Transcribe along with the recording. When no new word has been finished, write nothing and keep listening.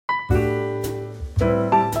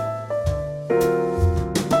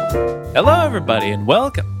Hello, everybody, and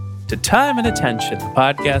welcome to Time and Attention, the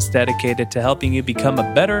podcast dedicated to helping you become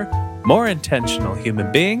a better, more intentional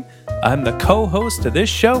human being. I'm the co-host of this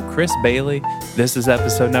show, Chris Bailey. This is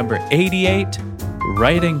episode number 88,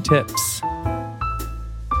 Writing Tips.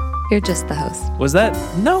 You're just the host. Was that?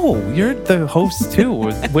 No, you're the host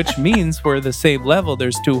too, which means we're the same level.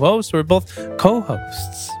 There's two hosts. We're both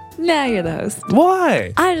co-hosts. No, you're the host.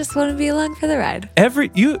 Why? I just want to be along for the ride.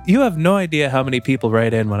 You have no idea how many people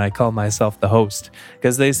write in when I call myself the host,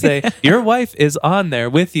 because they say your wife is on there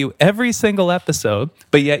with you every single episode,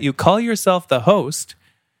 but yet you call yourself the host.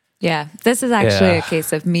 Yeah, this is actually a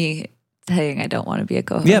case of me saying I don't want to be a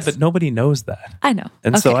co-host. Yeah, but nobody knows that. I know.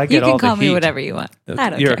 And so I get all the heat. You can call me whatever you want.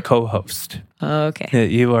 I don't You're care. a co-host. Okay.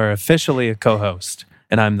 You are officially a co-host,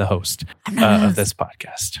 and I'm the host of this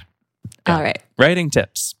podcast. Okay. All right. Writing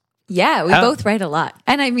tips. Yeah, we both write a lot.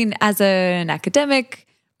 And I mean, as an academic,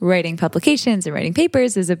 writing publications and writing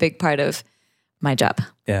papers is a big part of my job.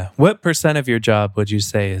 Yeah. What percent of your job would you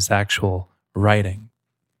say is actual writing?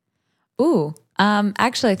 Ooh,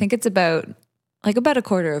 actually, I think it's about a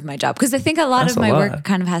quarter of my job, because I think a lot of my work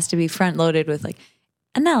kind of has to be front loaded with like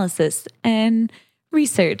analysis and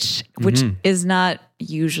research, which is not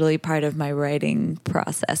usually part of my writing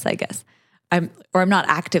process, I guess. I'm not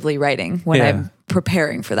actively writing when I'm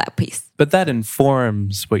preparing for that piece. But that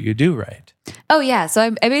informs what you do, right? Oh, yeah. So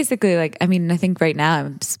I basically I think right now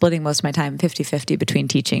I'm splitting most of my time 50-50 between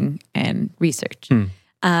teaching and research.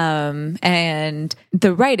 And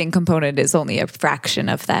the writing component is only a fraction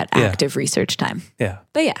of that active research time. Yeah.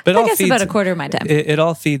 But yeah, I guess about a quarter of my time. It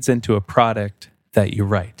all feeds into a product that you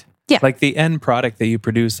write. Yeah. Like the end product that you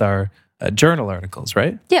produce are journal articles,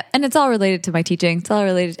 right? Yeah. And it's all related to my teaching. It's all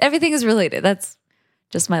related. Everything is related. That's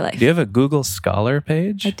just my life. Do you have a Google Scholar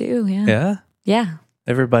page? I do, yeah. Yeah? Yeah.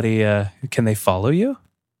 Everybody, can they follow you?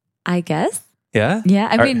 I guess. Yeah? Yeah.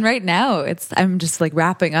 I mean, right now I'm just like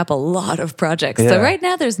wrapping up a lot of projects. Yeah. So right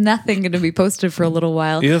now there's nothing going to be posted for a little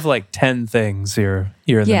while. You have like 10 things you're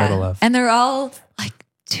in the middle of. And they're all like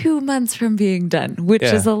 2 months from being done, which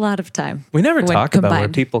is a lot of time. We never talk about where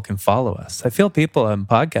people can follow us. I feel people on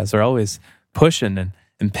podcasts are always pushing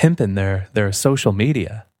and pimping their social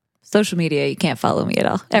media. Social media, you can't follow me at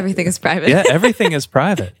all. Everything is private. Yeah, everything is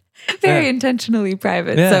private. Very intentionally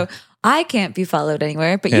private. Yeah. So I can't be followed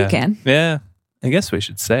anywhere, but you can. Yeah, I guess we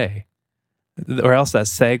should say. Or else that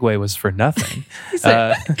segue was for nothing.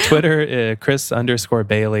 Twitter,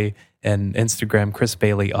 Chris_Bailey, and Instagram, Chris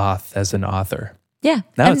Bailey Auth as an author. Yeah.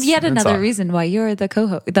 And yet another reason why you're the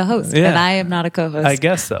host, and I am not a co-host. I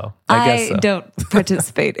guess so. I don't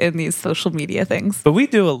participate in these social media things. But we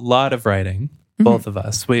do a lot of writing, both of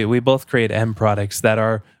us. We both create end products that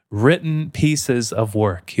are written pieces of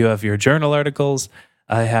work. You have your journal articles.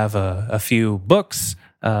 I have a few books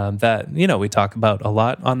that, we talk about a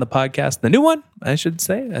lot on the podcast. The new one, I should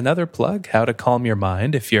say, another plug, How to Calm Your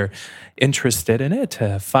Mind, if you're interested in it,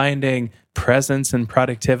 finding presence and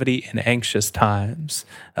productivity in anxious times.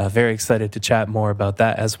 Very excited to chat more about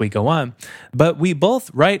that as we go on. But we both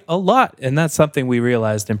write a lot, and that's something we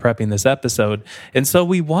realized in prepping this episode. And so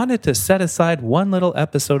we wanted to set aside one little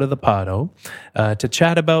episode of the Podo to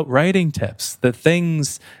chat about writing tips, the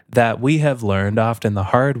things that we have learned, often the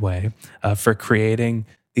hard way, for creating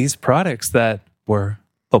these products that we're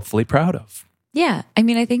hopefully proud of. Yeah. I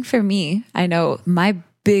mean, I think for me, I know my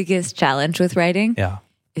biggest challenge with writing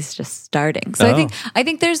is just starting. So I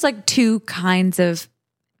think there's like two kinds of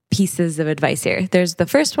pieces of advice here. There's the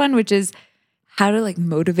first one, which is how to like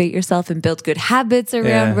motivate yourself and build good habits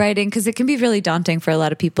around writing, because it can be really daunting for a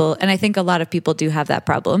lot of people. And I think a lot of people do have that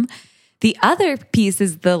problem. The other piece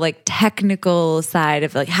is the like technical side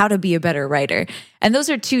of like how to be a better writer. And those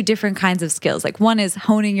are two different kinds of skills. Like one is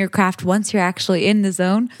honing your craft once you're actually in the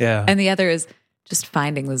zone. Yeah. And the other is just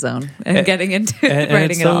finding the zone and getting into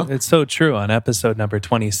writing it all. It's so true. On episode number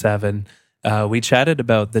 27, we chatted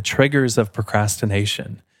about the triggers of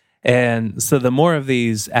procrastination. And so the more of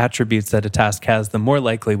these attributes that a task has, the more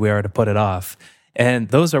likely we are to put it off. And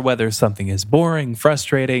those are whether something is boring,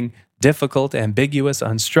 frustrating, difficult, ambiguous,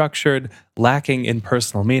 unstructured, lacking in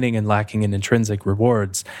personal meaning, and lacking in intrinsic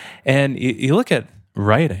rewards. And you look at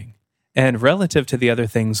writing, and relative to the other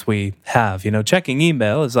things we have, checking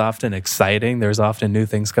email is often exciting. There's often new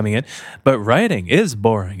things coming in. But writing is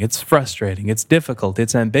boring. It's frustrating. It's difficult.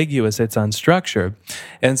 It's ambiguous. It's unstructured.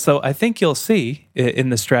 And so I think you'll see in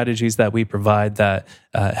the strategies that we provide that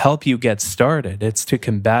help you get started. It's to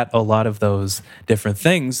combat a lot of those different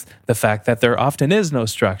things. The fact that there often is no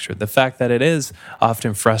structure. The fact that it is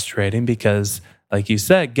often frustrating because, like you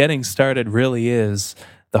said, getting started really is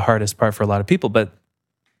the hardest part for a lot of people. But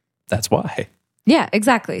that's why. Yeah,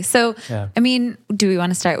 exactly. So, I mean, do we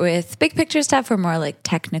want to start with big picture stuff or more like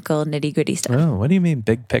technical nitty gritty stuff? Oh, what do you mean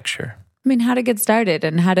big picture? I mean, how to get started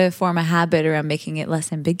and how to form a habit around making it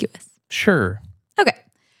less ambiguous. Sure. Okay.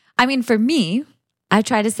 I mean, for me, I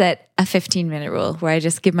try to set a 15-minute rule where I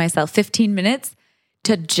just give myself 15 minutes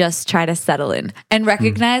to just try to settle in and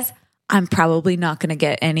recognize I'm probably not going to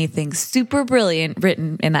get anything super brilliant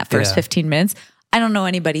written in that first 15 minutes. I don't know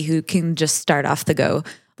anybody who can just start off the go,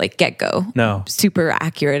 like get go. No. Super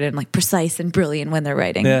accurate and like precise and brilliant when they're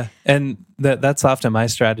writing. Yeah. And that's often my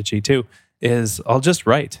strategy too, is I'll just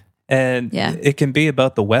write. And it can be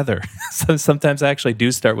about the weather. So sometimes I actually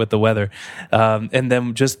do start with the weather and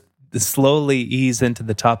then just slowly ease into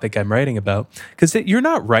the topic I'm writing about. Because you're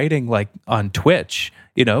not writing like on Twitch,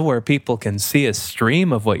 where people can see a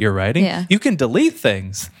stream of what you're writing. Yeah. You can delete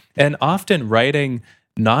things. And often writing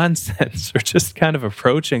nonsense or just kind of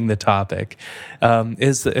approaching the topic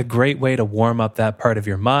is a great way to warm up that part of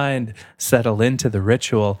your mind, settle into the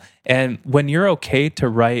ritual. And when you're okay to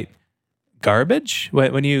write garbage,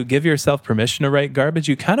 when you give yourself permission to write garbage,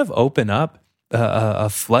 you kind of open up a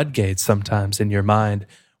floodgate sometimes in your mind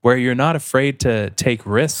where you're not afraid to take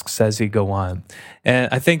risks as you go on. And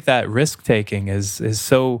I think that risk taking is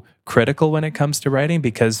so critical when it comes to writing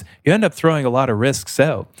because you end up throwing a lot of risks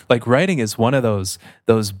out. Like writing is one of those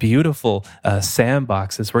beautiful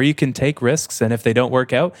sandboxes where you can take risks, and if they don't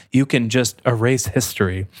work out, you can just erase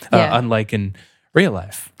history, unlike in real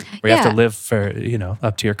life, where you have to live for,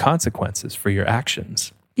 up to your consequences for your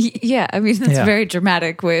actions. Yeah, I mean, that's a very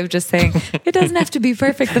dramatic way of just saying it doesn't have to be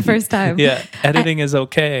perfect the first time. Yeah, editing is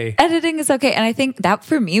okay. Editing is okay. And I think that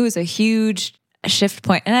for me was a huge shift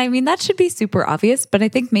point. And I mean, that should be super obvious, but I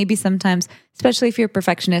think maybe sometimes, especially if you're a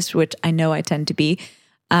perfectionist, which I know I tend to be,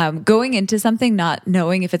 going into something not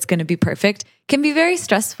knowing if it's going to be perfect can be very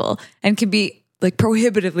stressful and can be like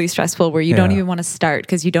prohibitively stressful where you don't even want to start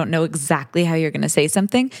because you don't know exactly how you're going to say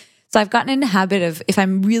something. So I've gotten in the habit of, if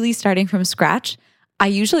I'm really starting from scratch, I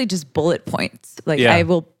usually just bullet points. I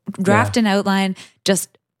will draft an outline,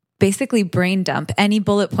 just basically brain dump any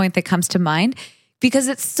bullet point that comes to mind because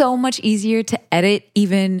it's so much easier to edit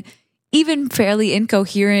even fairly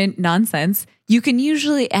incoherent nonsense. You can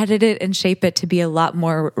usually edit it and shape it to be a lot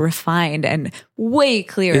more refined and way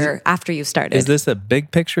clearer after you've started. Is this a big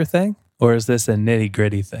picture thing or is this a nitty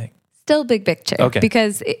gritty thing? Still big picture. Okay.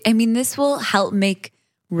 Because, I mean, this will help make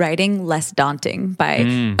writing less daunting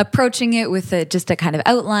by approaching it with just a kind of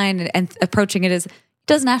outline and approaching it as it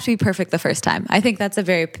doesn't have to be perfect the first time. I think that's a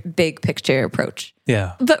very big picture approach.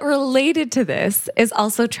 Yeah. But related to this is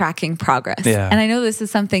also tracking progress. Yeah. And I know this is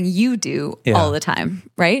something you do all the time,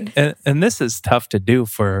 right? And this is tough to do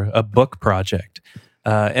for a book project.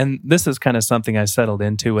 And this is kind of something I settled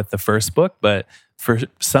into with the first book, but for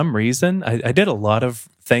some reason, I did a lot of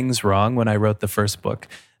things wrong when I wrote the first book.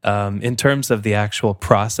 In terms of the actual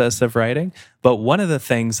process of writing. But one of the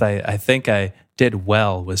things I think I did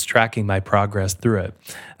well was tracking my progress through it.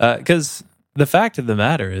 Because the fact of the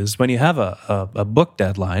matter is when you have a book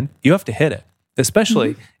deadline, you have to hit it,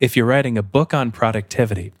 especially if you're writing a book on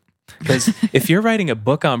productivity. Because if you're writing a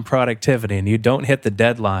book on productivity and you don't hit the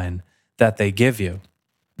deadline that they give you,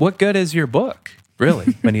 what good is your book,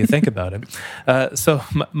 really, when you think about it? So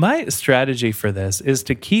my strategy for this is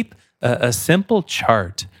to keep a simple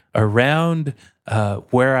chart around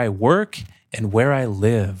where I work and where I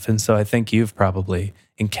live. And so I think you've probably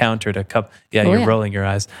encountered a couple. Yeah, you're rolling your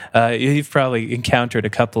eyes. You've probably encountered a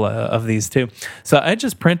couple of these too. So I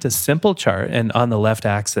just print a simple chart, and on the left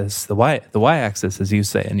axis, the y-axis, as you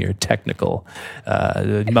say in your technical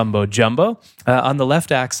mumbo jumbo, on the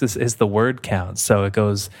left axis is the word count. So it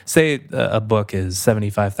goes, say a book is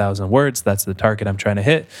 75,000 words. That's the target I'm trying to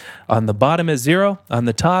hit. On the bottom is 0. On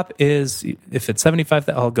the top is, if it's 75,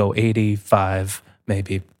 I'll go 85,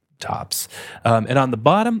 maybe tops. And on the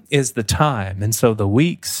bottom is the time. And so the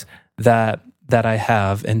weeks that I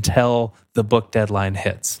have until the book deadline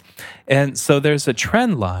hits. And so there's a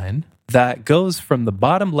trend line that goes from the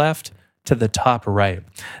bottom left to the top right.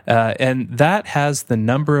 And that has the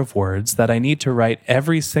number of words that I need to write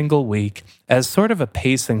every single week as sort of a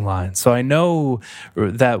pacing line. So I know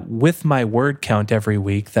that with my word count every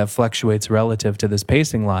week that fluctuates relative to this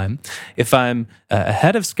pacing line, if I'm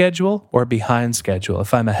ahead of schedule or behind schedule.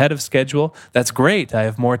 If I'm ahead of schedule, that's great. I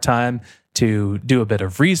have more time to do a bit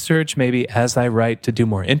of research, maybe as I write, to do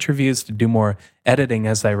more interviews, to do more editing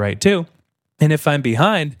as I write too. And if I'm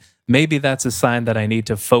behind, maybe that's a sign that I need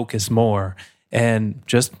to focus more and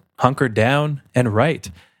just hunker down and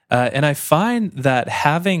write. And I find that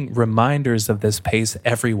having reminders of this pace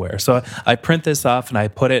everywhere. So I print this off and I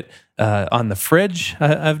put it on the fridge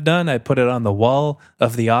I've done. I put it on the wall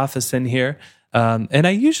of the office in here. And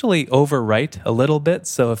I usually overwrite a little bit.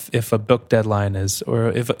 So if a book deadline is, or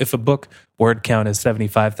if a book word count is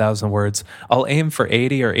 75,000 words, I'll aim for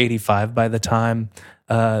 80 or 85 by the time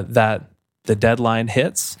that the deadline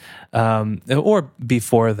hits, or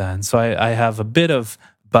before then. So I have a bit of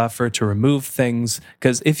buffer to remove things,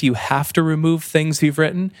 because if you have to remove things you've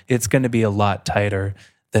written, it's going to be a lot tighter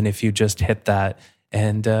than if you just hit that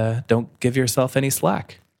and don't give yourself any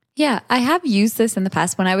slack. Yeah, I have used this in the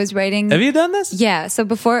past when I was writing. Have you done this? Yeah, so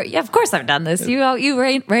before, of course I've done this. You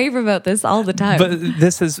rave about this all the time. But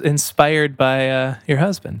this is inspired by your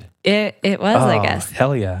husband. It was, I guess.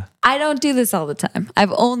 Hell yeah. I don't do this all the time.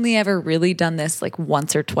 I've only ever really done this like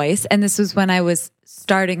once or twice. And this was when I was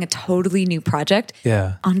starting a totally new project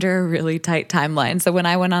under a really tight timeline. So when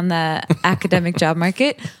I went on the academic job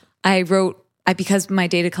market, because my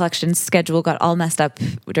data collection schedule got all messed up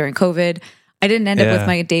during COVID, I didn't end up with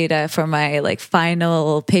my data for my like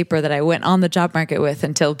final paper that I went on the job market with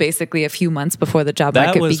until basically a few months before the job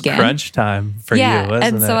market began. That was crunch time for you, wasn't it?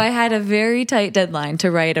 And so I had a very tight deadline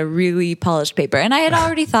to write a really polished paper. And I had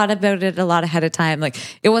already thought about it a lot ahead of time. Like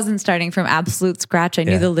it wasn't starting from absolute scratch. I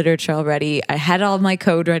knew the literature already. I had all my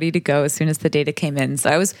code ready to go as soon as the data came in.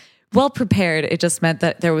 So I was well prepared. It just meant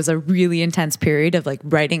that there was a really intense period of like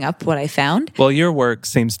writing up what I found. Well, your work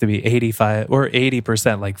seems to be 85 or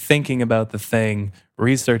 80% like thinking about the thing,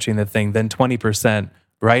 researching the thing, then 20%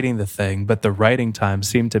 writing the thing. But the writing time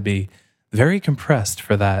seemed to be very compressed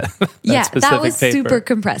for that. That was paper. Super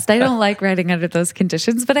compressed. I don't like writing under those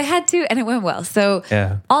conditions, but I had to, and it went well. So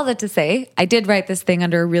all that to say, I did write this thing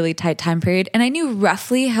under a really tight time period, and I knew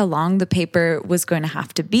roughly how long the paper was going to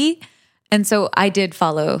have to be. And so I did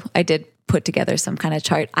put together some kind of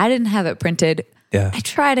chart. I didn't have it printed. Yeah. I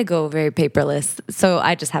try to go very paperless. So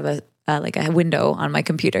I just have a window on my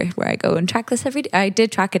computer where I go and track this every day. I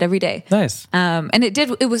did track it every day. Nice. And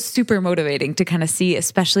it was super motivating to kind of see,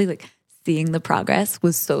 especially like seeing the progress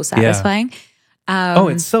was so satisfying.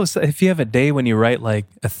 It's so, if you have a day when you write like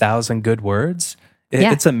 1,000 good words,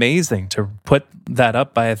 it's amazing to put that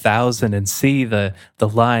up by 1,000 and see the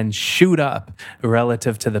line shoot up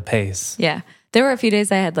relative to the pace. Yeah. There were a few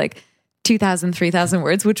days I had like 2,000, 3,000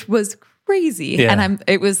 words, which was crazy. Yeah. And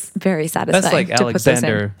it was very satisfying. That's like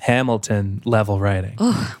Alexander Hamilton level writing.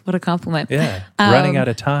 Oh, what a compliment. Yeah. Running out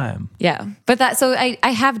of time. Yeah. But so I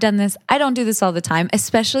have done this. I don't do this all the time,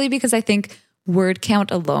 especially because I think word count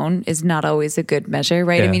alone is not always a good measure,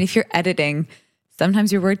 right? Yeah. I mean, if you're editing,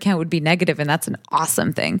 sometimes your word count would be negative, and that's an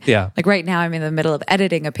awesome thing. Yeah. Like right now, I'm in the middle of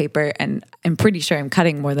editing a paper, and I'm pretty sure I'm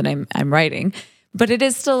cutting more than I'm writing. But it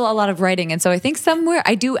is still a lot of writing. And so I think somewhere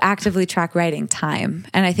I do actively track writing time.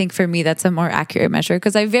 And I think for me, that's a more accurate measure,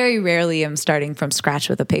 because I very rarely am starting from scratch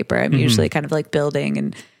with a paper. I'm usually kind of like building,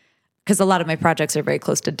 and because a lot of my projects are very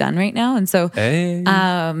close to done right now. And so,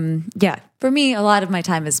 for me, a lot of my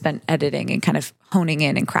time is spent editing and kind of honing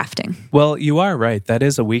in and crafting. Well, you are right. That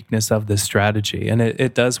is a weakness of this strategy. And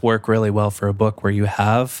it does work really well for a book where you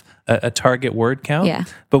have a target word count. Yeah.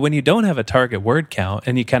 But when you don't have a target word count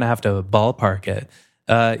and you kind of have to ballpark it,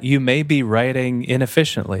 you may be writing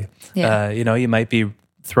inefficiently. Yeah. You might be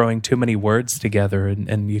throwing too many words together,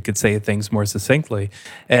 and you could say things more succinctly.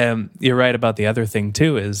 You're right about the other thing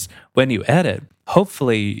too, is when you edit,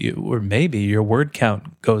 hopefully or maybe your word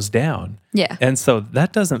count goes down. Yeah. And so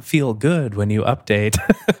that doesn't feel good when you update,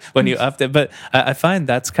 But I find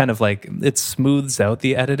that's kind of like, it smooths out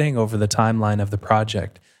the editing over the timeline of the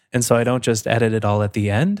project. And so I don't just edit it all at the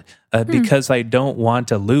end because I don't want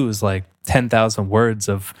to lose like 10,000 words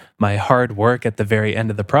of my hard work at the very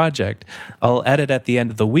end of the project. I'll edit at the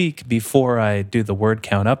end of the week before I do the word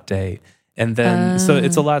count update. And then, so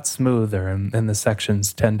it's a lot smoother, and the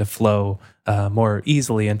sections tend to flow more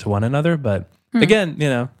easily into one another. But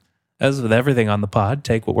again, as with everything on the pod,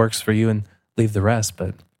 take what works for you and leave the rest.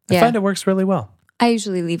 But I find it works really well. I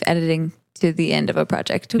usually leave editing to the end of a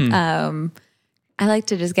project. I like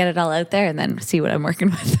to just get it all out there and then see what I'm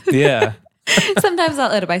working with. Yeah. Sometimes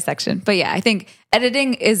I'll edit by section. But yeah, I think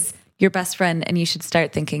editing is your best friend, and you should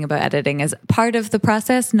start thinking about editing as part of the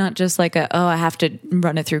process, not just like I have to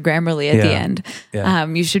run it through Grammarly at the end. Yeah.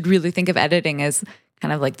 You should really think of editing as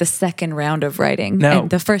kind of like the second round of writing. Now, and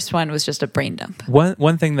the first one was just a brain dump.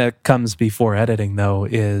 One thing that comes before editing, though,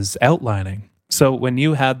 is outlining. So when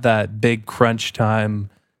you had that big crunch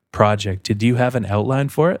time project, did you have an outline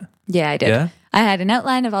for it? Yeah, I did. Yeah? I had an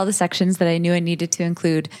outline of all the sections that I knew I needed to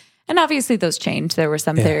include. And obviously those change. There were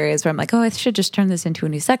some areas where I'm like, oh, I should just turn this into a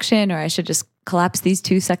new section, or I should just collapse these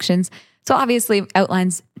two sections. So obviously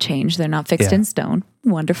outlines change. They're not fixed in stone.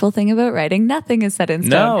 Wonderful thing about writing, nothing is set in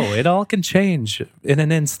stone. No, it all can change in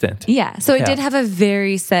an instant. Yeah. So I did have a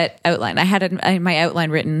very set outline. I had my outline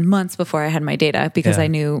written months before I had my data because I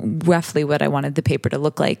knew roughly what I wanted the paper to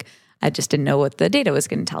look like. I just didn't know what the data was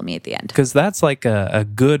going to tell me at the end. Because that's like a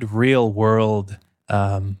good real world,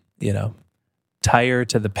 tire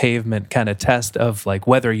to the pavement kind of test of like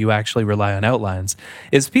whether you actually rely on outlines.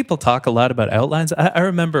 Is people talk a lot about outlines. I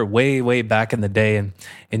remember way back in the day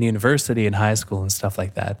in university and high school and stuff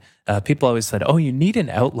like that, people always said, oh, you need an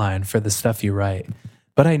outline for the stuff you write.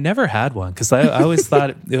 But I never had one because I always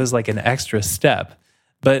thought it was like an extra step.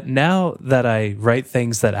 But now that I write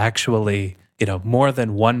things that actually, more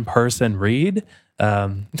than one person read,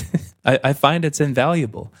 I find it's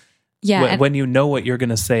invaluable. Yeah, when you know what you're going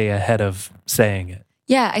to say ahead of saying it.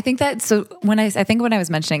 Yeah, I think that. So when I was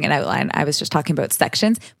mentioning an outline, I was just talking about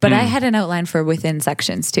sections, but I had an outline for within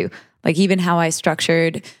sections too. Like even how I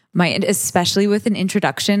structured especially with an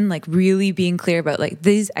introduction, like really being clear about like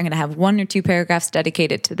these. I'm going to have 1 or 2 paragraphs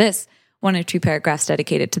dedicated to this, 1 or 2 paragraphs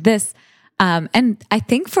dedicated to this. And I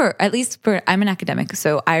think I'm an academic,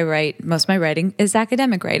 so most of my writing is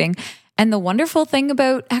academic writing. And the wonderful thing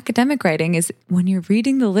about academic writing is when you're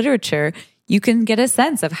reading the literature, you can get a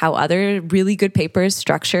sense of how other really good papers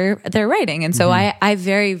structure their writing. And so I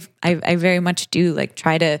very much do like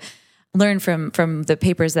try to learn from the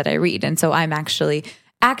papers that I read. And so I'm actually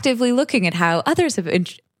actively looking at how others have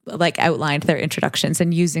outlined their introductions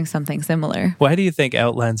and using something similar. Why do you think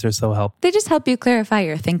outlines are so helpful? They just help you clarify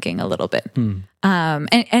your thinking a little bit,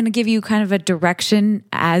 and give you kind of a direction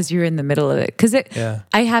as you're in the middle of it. Because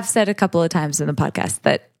I have said a couple of times in the podcast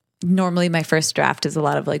that normally my first draft is a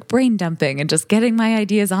lot of like brain dumping and just getting my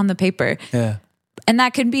ideas on the paper. Yeah, and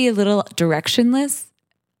that can be a little directionless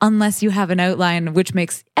unless you have an outline, which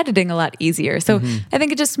makes editing a lot easier. So I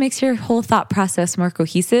think it just makes your whole thought process more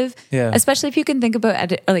cohesive, especially if you can think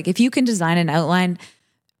about if you can design an outline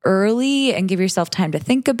early and give yourself time to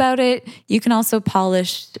think about it, you can also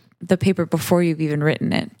polish the paper before you've even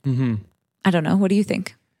written it. I don't know. What do you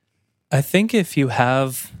think? I think if you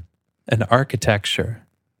have an architecture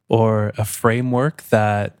or a framework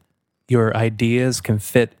that your ideas can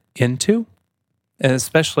fit into, and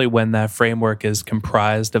especially when that framework is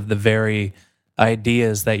comprised of the very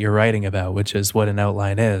ideas that you're writing about, which is what an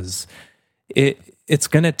outline is, it's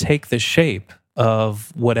going to take the shape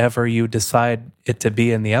of whatever you decide it to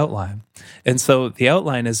be in the outline. And so the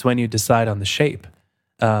outline is when you decide on the shape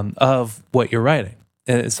of what you're writing.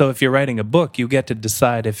 So if you're writing a book, you get to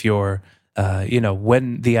decide if you're,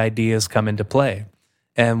 when the ideas come into play.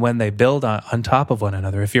 And when they build on top of one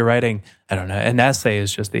another. If you're writing, I don't know, an essay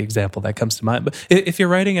is just the example that comes to mind. But if you're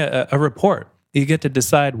writing a report, you get to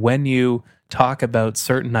decide when you talk about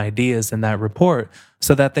certain ideas in that report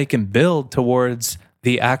so that they can build towards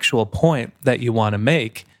the actual point that you want to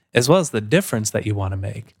make, as well as the difference that you want to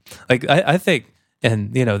make. Like I think,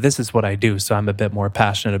 and this is what I do, so I'm a bit more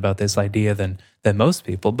passionate about this idea than most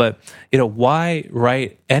people. But why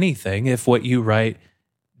write anything if what you write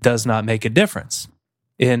does not make a difference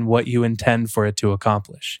in what you intend for it to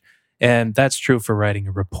accomplish? And that's true for writing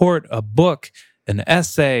a report, a book, an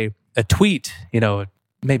essay, a tweet,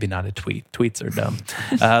 maybe not a tweet. Tweets are dumb.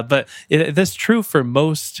 But that's true for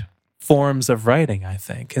most forms of writing, I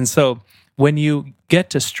think. And so when you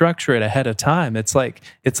get to structure it ahead of time, it's like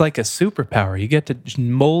a superpower. You get to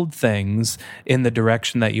mold things in the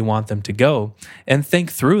direction that you want them to go and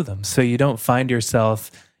think through them. So you don't find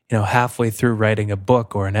yourself, halfway through writing a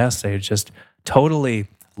book or an essay, just totally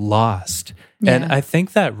lost. Yeah. And I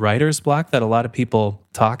think that writer's block that a lot of people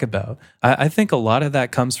talk about, I think a lot of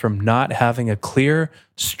that comes from not having a clear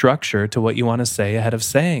structure to what you want to say ahead of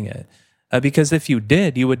saying it. Because if you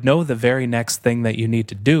did, you would know the very next thing that you need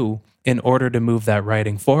to do in order to move that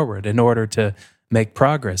writing forward, in order to make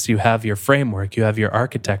progress. You have your framework, you have your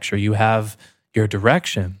architecture, you have your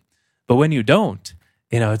direction. But when you don't,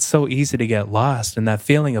 it's so easy to get lost. And that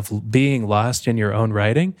feeling of being lost in your own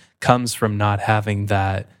writing comes from not having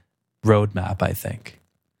that roadmap, I think.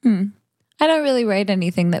 I don't really write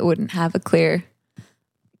anything that wouldn't have a clear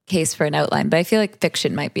case for an outline, but I feel like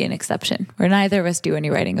fiction might be an exception, where neither of us do any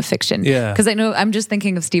writing of fiction. Yeah. Because I know I'm just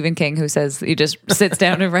thinking of Stephen King, who says he just sits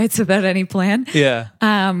down and writes without any plan. Yeah.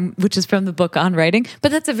 Which is from the book on writing.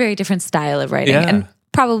 But that's a very different style of writing. Yeah. And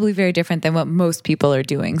probably very different than what most people are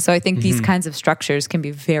doing. So I think these kinds of structures can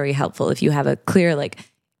be very helpful if you have a clear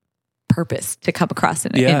purpose to come across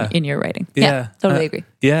in your writing. Yeah, totally agree.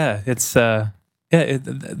 Yeah, it's Yeah,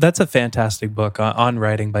 that's a fantastic book on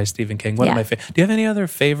writing by Stephen King. One of my favorite. Do you have any other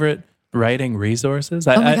favorite writing resources?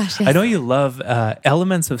 Oh my gosh, yes. I know you love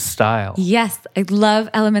Elements of Style. Yes, I love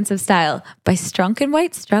Elements of Style by Strunk and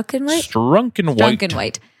White.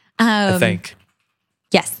 I think.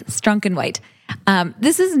 Yes, Strunk and White.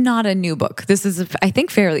 This is not a new book. This is, I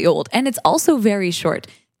think, fairly old, and it's also very short.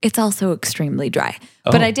 It's also extremely dry.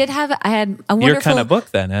 Oh. But I had a wonderful... Your kind of book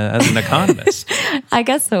then, as an economist. I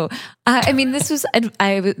guess so. I mean, this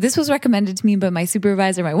was recommended to me by my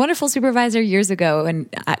supervisor, my wonderful supervisor years ago, and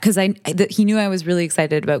because he knew I was really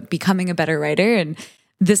excited about becoming a better writer, and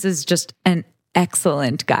this is just an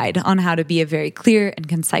excellent guide on how to be a very clear and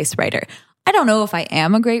concise writer. I don't know if I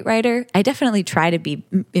am a great writer. I definitely try to be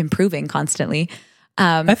improving constantly.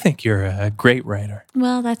 I think you're a great writer.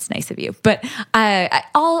 Well, that's nice of you. But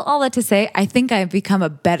all that to say, I think I've become a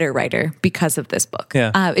better writer because of this book.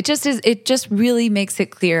 Yeah. It just really makes it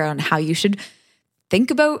clear on how you should think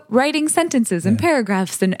about writing sentences and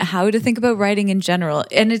paragraphs and how to think about writing in general.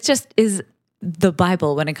 And it just is the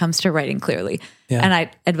Bible when it comes to writing clearly. Yeah. And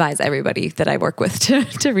I advise everybody that I work with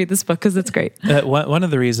to read this book because it's great. One of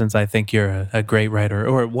the reasons I think you're a great writer,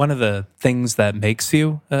 or one of the things that makes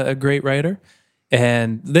you a great writer,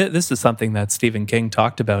 and this is something that Stephen King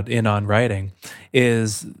talked about in On Writing,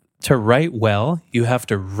 is to write well, you have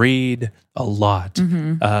to read a lot.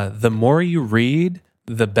 Mm-hmm. The more you read,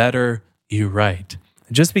 the better you write.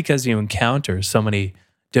 Just because you encounter so many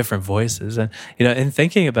different voices. And, in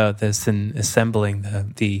thinking about this and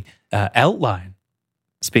assembling the outline,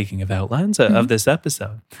 speaking of outlines, of this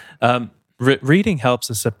episode, reading helps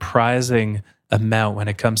a surprising amount when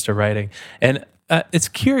it comes to writing. And it's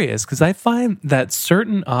curious because I find that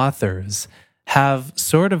certain authors have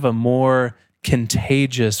sort of a more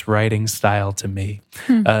contagious writing style to me.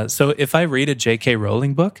 So if I read a J.K.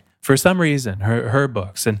 Rowling book, for some reason, her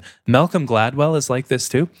books, and Malcolm Gladwell is like this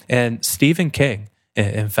too, and Stephen King,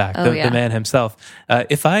 in fact, the man himself,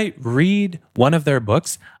 if I read one of their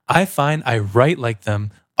books, I find I write like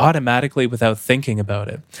them automatically without thinking about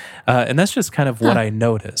it. And that's just kind of what I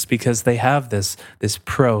notice, because they have this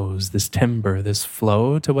prose, this timbre, this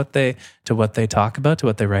flow to what they talk about, to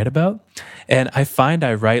what they write about. And I find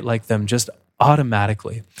I write like them just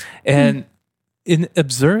automatically. And in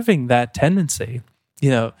observing that tendency,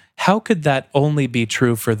 how could that only be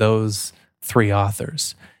true for those three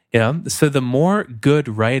authors? So the more good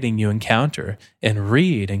writing you encounter and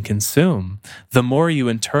read and consume, the more you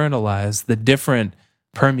internalize the different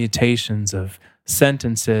permutations of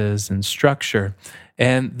sentences and structure,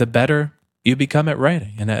 and the better you become at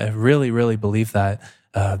writing. And I really, really believe that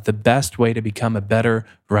the best way to become a better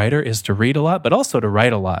writer is to read a lot, but also to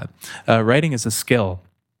write a lot. Writing is a skill,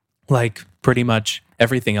 like pretty much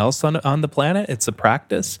everything else on the planet. It's a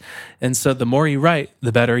practice. And so the more you write,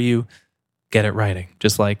 the better you get at writing,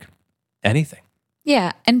 just like anything.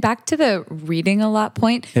 Yeah. And back to the reading a lot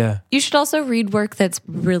point. Yeah. You should also read work that's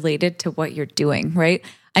related to what you're doing, right?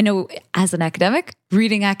 I know as an academic,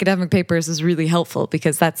 reading academic papers is really helpful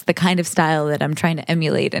because that's the kind of style that I'm trying to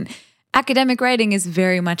emulate. And academic writing is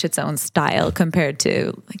very much its own style compared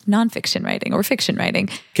to like nonfiction writing or fiction writing.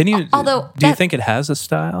 Do you think it has a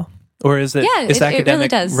style? Or is it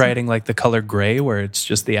academic really writing like the color gray, where it's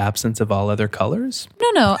just the absence of all other colors?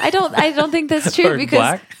 No, I don't think that's true because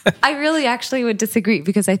black? I really actually would disagree,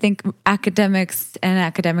 because I think academics and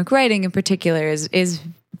academic writing in particular is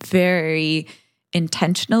very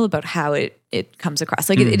intentional about how it comes across.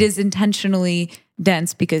 Like it is intentionally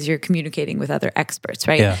dense because you're communicating with other experts,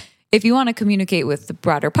 right? Yeah. If you want to communicate with the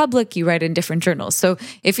broader public, you write in different journals. So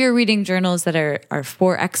if you're reading journals that are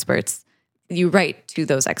for experts, you write to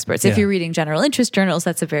those experts. If you're reading general interest journals,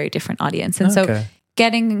 that's a very different audience. And so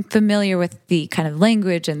getting familiar with the kind of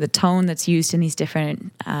language and the tone that's used in these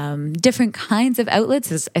different kinds of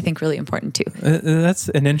outlets is, I think, really important too. That's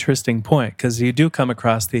an interesting point, because you do come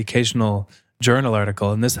across the occasional journal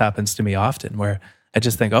article, and this happens to me often, where I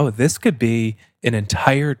just think, this could be an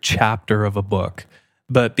entire chapter of a book.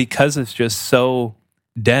 But because it's just so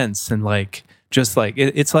dense and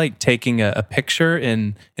it's like taking a picture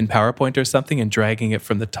in PowerPoint or something and dragging it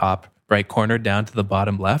from the top right corner down to the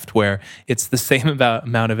bottom left, where it's the same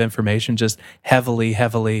amount of information, just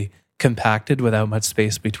heavily compacted without much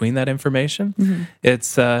space between that information. Mm-hmm.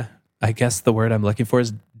 It's, I guess the word I'm looking for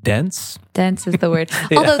is dense. Dense is the word.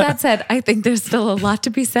 Although that said, I think there's still a lot to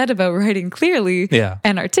be said about writing clearly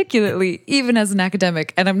and articulately, even as an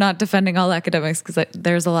academic. And I'm not defending all academics, because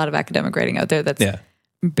there's a lot of academic writing out there that's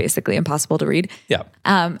basically impossible to read. Yeah.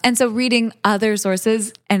 And so reading other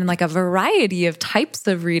sources and like a variety of types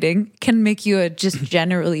of reading can make you a just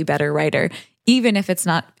generally better writer, even if it's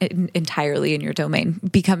not entirely in your domain.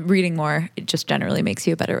 Reading more, it just generally makes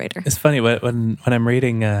you a better writer. It's funny when I'm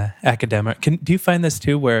reading academic. Do you find this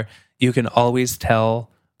too, where you can always tell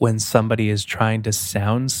when somebody is trying to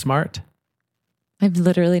sound smart? I've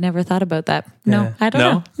literally never thought about that. No, yeah. I don't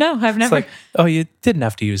know. No, I've never. It's like, oh, you didn't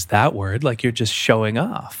have to use that word. Like you're just showing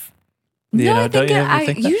off. I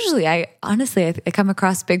come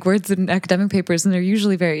across big words in academic papers, and they're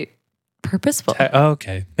usually very purposeful.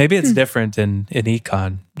 Okay. Maybe it's different in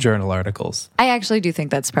econ journal articles. I actually do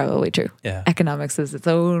think that's probably true. Yeah. Economics is its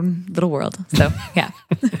own little world. So, yeah.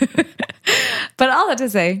 But all that to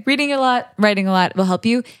say, reading a lot, writing a lot will help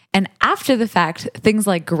you. And after the fact, things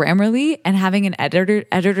like Grammarly and having an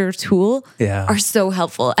editor tool are so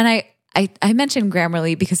helpful. And I mentioned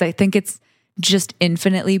Grammarly because I think it's just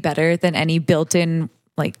infinitely better than any built-in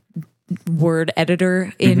like word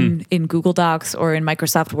editor in Google Docs or in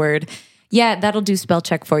Microsoft Word. Yeah, that'll do spell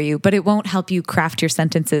check for you, but it won't help you craft your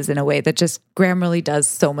sentences in a way that just Grammarly does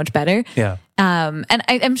so much better. Yeah. And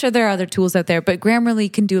I'm sure there are other tools out there, but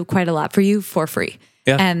Grammarly can do quite a lot for you for free.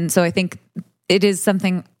 Yeah. And so I think it is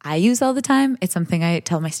something I use all the time. It's something I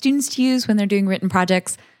tell my students to use when they're doing written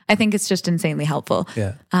projects. I think it's just insanely helpful.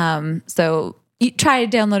 Yeah. So you try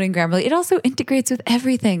downloading Grammarly. It also integrates with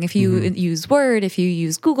everything. If you use Word, if you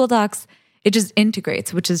use Google Docs, it just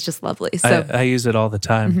integrates, which is just lovely. So I use it all the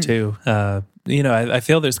time too. I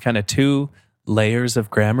feel there's kind of two layers of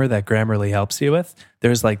grammar that Grammarly helps you with.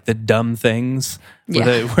 There's like the dumb things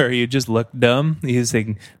where you just look dumb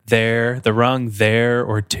using the wrong there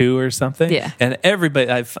or to or something. Yeah. And everybody,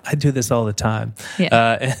 I do this all the time.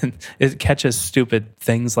 Yeah. And it catches stupid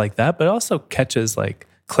things like that, but also catches like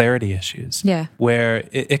clarity issues. Yeah. Where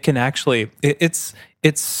it can actually, it's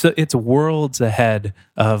worlds ahead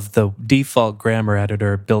of the default grammar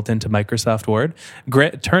editor built into Microsoft Word.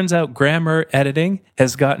 Turns out grammar editing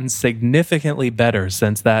has gotten significantly better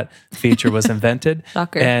since that feature was invented.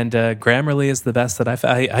 Shocker. And Grammarly is the best that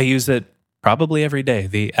I use it probably every day.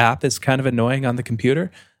 The app is kind of annoying on the computer,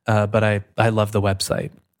 but I love the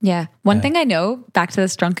website. Yeah. One thing I know, back to the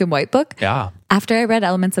Strunk and White book. Yeah. After I read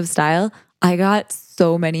Elements of Style, I got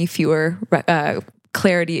so many fewer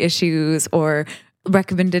clarity issues or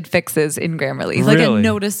recommended fixes in Grammarly. Like a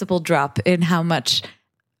noticeable drop in how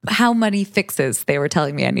many fixes they were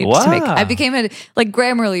telling me I needed to make. I became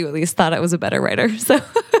Grammarly at least thought I was a better writer. So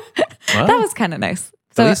that was kind of nice.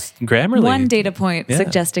 So at least Grammarly. One data point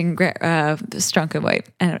suggesting Strunk and White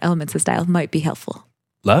and Elements of Style might be helpful.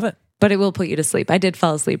 Love it. But it will put you to sleep. I did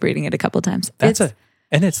fall asleep reading it a couple times.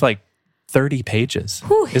 And it's like 30 pages.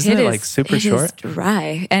 Whew, Isn't it like super short? It is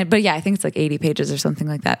dry. But yeah, I think it's like 80 pages or something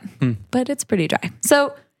like that. But it's pretty dry.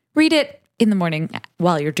 So read it in the morning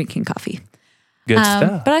while you're drinking coffee. Good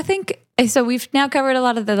stuff. But I think, so we've now covered a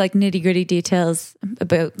lot of the like nitty gritty details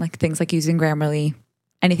about like things like using Grammarly.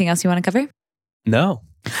 Anything else you want to cover? No.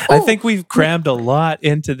 I think we've crammed a lot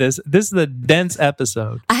into this. This is a dense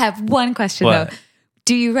episode. I have one question though.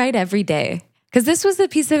 Do you write every day? Because this was the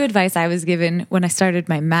piece of advice I was given when I started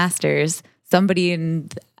my master's. Somebody in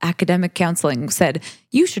academic counseling said,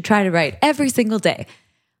 you should try to write every single day.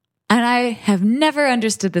 And I have never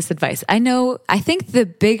understood this advice. I think the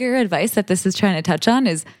bigger advice that this is trying to touch on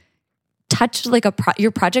is touch like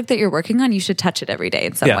your project that you're working on, you should touch it every day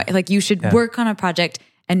in some way. Like you should work on a project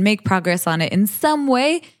and make progress on it in some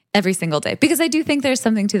way every single day. Because I do think there's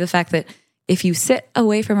something to the fact that if you sit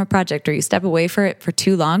away from a project or you step away from it for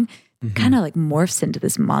too long, kind of like morphs into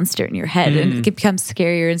this monster in your head and it becomes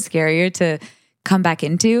scarier and scarier to come back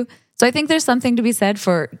into. So I think there's something to be said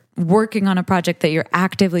for working on a project that you're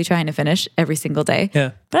actively trying to finish every single day.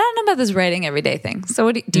 Yeah. But I don't know about this writing every day thing.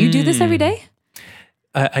 So do you do this every day?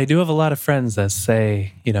 I do have a lot of friends that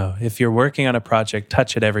say, if you're working on a project,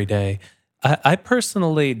 touch it every day. I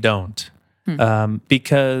personally don't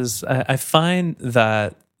because I find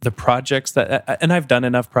that the projects and I've done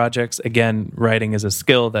enough projects. Again, writing is a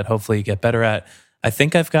skill that hopefully you get better at. I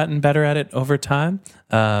think I've gotten better at it over time.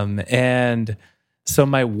 And so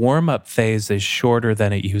my warm-up phase is shorter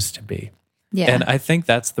than it used to be. Yeah. And I think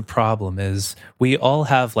that's the problem is we all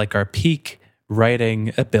have like our peak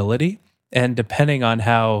writing ability. And depending on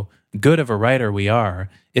how good of a writer we are,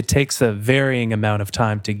 it takes a varying amount of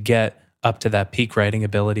time to get up to that peak writing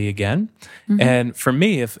ability again. And for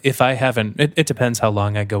me, if I haven't, it depends how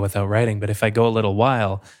long I go without writing, but if I go a little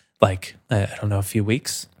while, like, I don't know, a few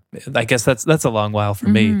weeks, I guess that's a long while for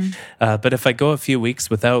me. But if I go a few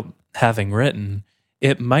weeks without having written,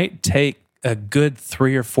 it might take a good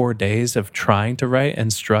 3 or 4 days of trying to write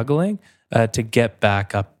and struggling to get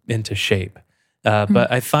back up into shape.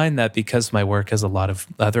 But I find that because my work has a lot of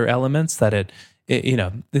other elements that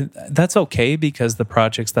that's okay because the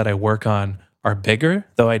projects that I work on are bigger,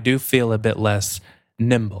 though I do feel a bit less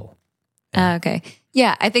nimble. Okay.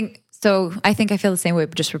 Yeah, I think so. I think I feel the same way,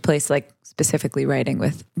 but just replace like specifically writing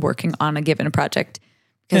with working on a given project.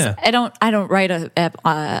 Because I don't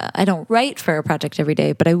write for a project every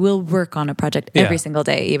day, but I will work on a project every single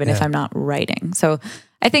day, even if I'm not writing. So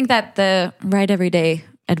I think that the write every day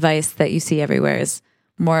advice that you see everywhere is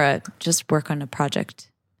more just work on a project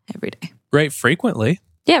every day. Write frequently.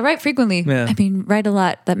 Yeah, write frequently. Yeah. I mean, write a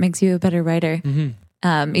lot. That makes you a better writer.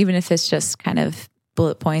 Mm-hmm. Even if it's just kind of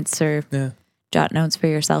bullet points or jot notes for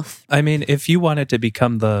yourself. I mean, if you wanted to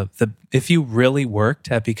become if you really worked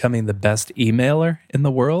at becoming the best emailer in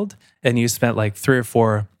the world and you spent like 3 or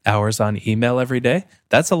 4 hours on email every day,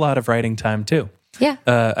 that's a lot of writing time too. Yeah.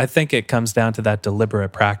 I think it comes down to that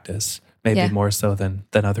deliberate practice, maybe more so than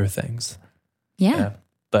other things. Yeah.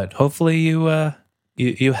 But hopefully you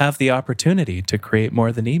have the opportunity to create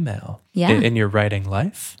more than email in your writing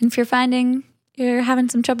life. If you're finding you're having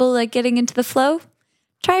some trouble like getting into the flow,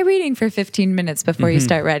 try reading for 15 minutes before you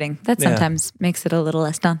start writing. That sometimes makes it a little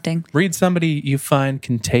less daunting. Read somebody you find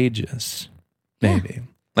contagious, maybe. Yeah.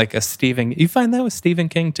 Like you find that with Stephen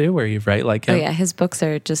King too, where you write like him? Oh yeah, his books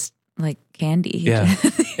are just like candy. Yeah.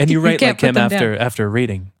 And you write like him after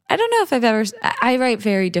reading. I don't know if I write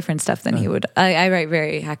very different stuff than he would. I write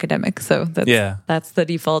very academic, so that's the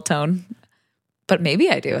default tone. But maybe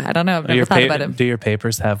I do. I don't know. I've never thought about him. Do your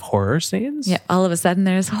papers have horror scenes? Yeah, all of a sudden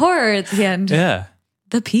there's horror at the end. Yeah.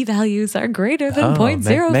 The p-values are greater than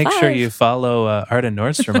 0.05. Make sure you follow Arden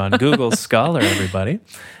Nordstrom on Google Scholar, everybody.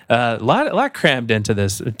 A lot crammed into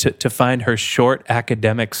this to find her short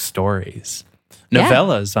academic stories.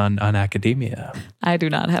 Novellas on academia. I do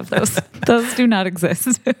not have those. Those do not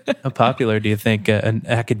exist. How popular do you think an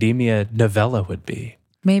academia novella would be?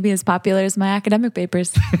 Maybe as popular as my academic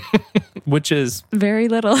papers. Which is very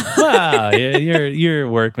little. Wow, your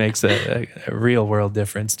work makes a real world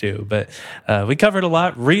difference too. But we covered a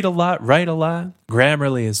lot. Read a lot, write a lot.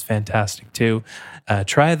 Grammarly is fantastic too.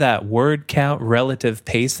 Try that word count relative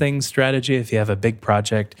pacing strategy if you have a big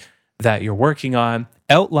project that you're working on.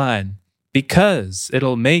 Outline, because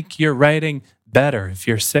it'll make your writing better. If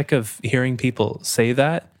you're sick of hearing people say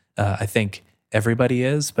that, I think everybody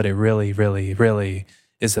is, but it really, really, really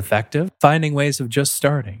is effective. Finding ways of just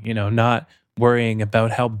starting, not worrying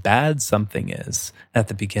about how bad something is at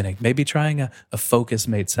the beginning. Maybe trying a focus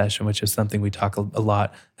mate session, which is something we talk a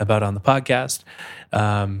lot about on the podcast.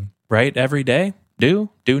 Write every day. Do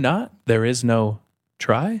not. There is no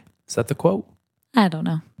try. Is that the quote? I don't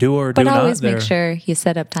know. Do or do not. But always make sure you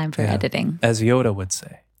set up time for editing. As Yoda would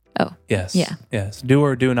say. Oh. Yes. Yeah. Yes. Do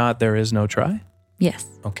or do not. There is no try. Yes.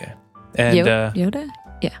 Okay. And Yoda?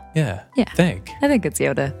 Yeah. Yeah. I think it's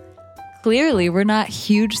Yoda. Clearly, we're not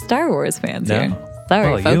huge Star Wars fans here.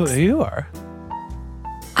 Sorry, folks. You are.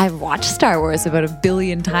 I've watched Star Wars about 1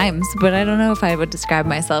 billion times, but I don't know if I would describe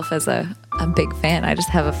myself as a big fan. I just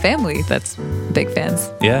have a family that's big fans.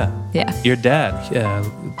 Yeah. Yeah. Your dad,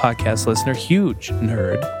 podcast listener, huge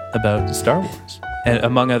nerd about Star Wars, and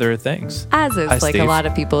among other things. As is Steve. A lot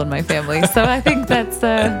of people in my family. So I think that's,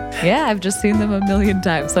 I've just seen them 1 million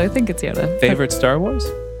times. So I think it's Yoda. Favorite Star Wars?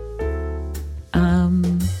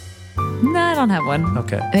 No, I don't have one.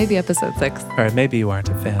 Okay. Maybe episode 6. All right, maybe you aren't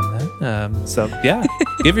a fan then.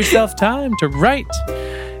 Give yourself time to write.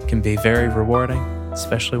 It can be very rewarding,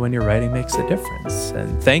 especially when your writing makes a difference.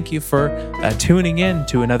 And thank you for tuning in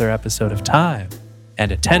to another episode of Time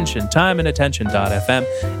and Attention.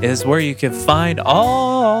 Timeandattention.fm is where you can find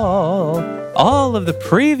all of the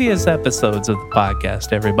previous episodes of the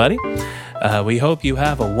podcast, everybody. We hope you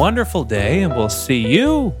have a wonderful day, and we'll see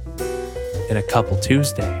you in a couple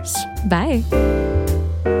Tuesdays. Bye.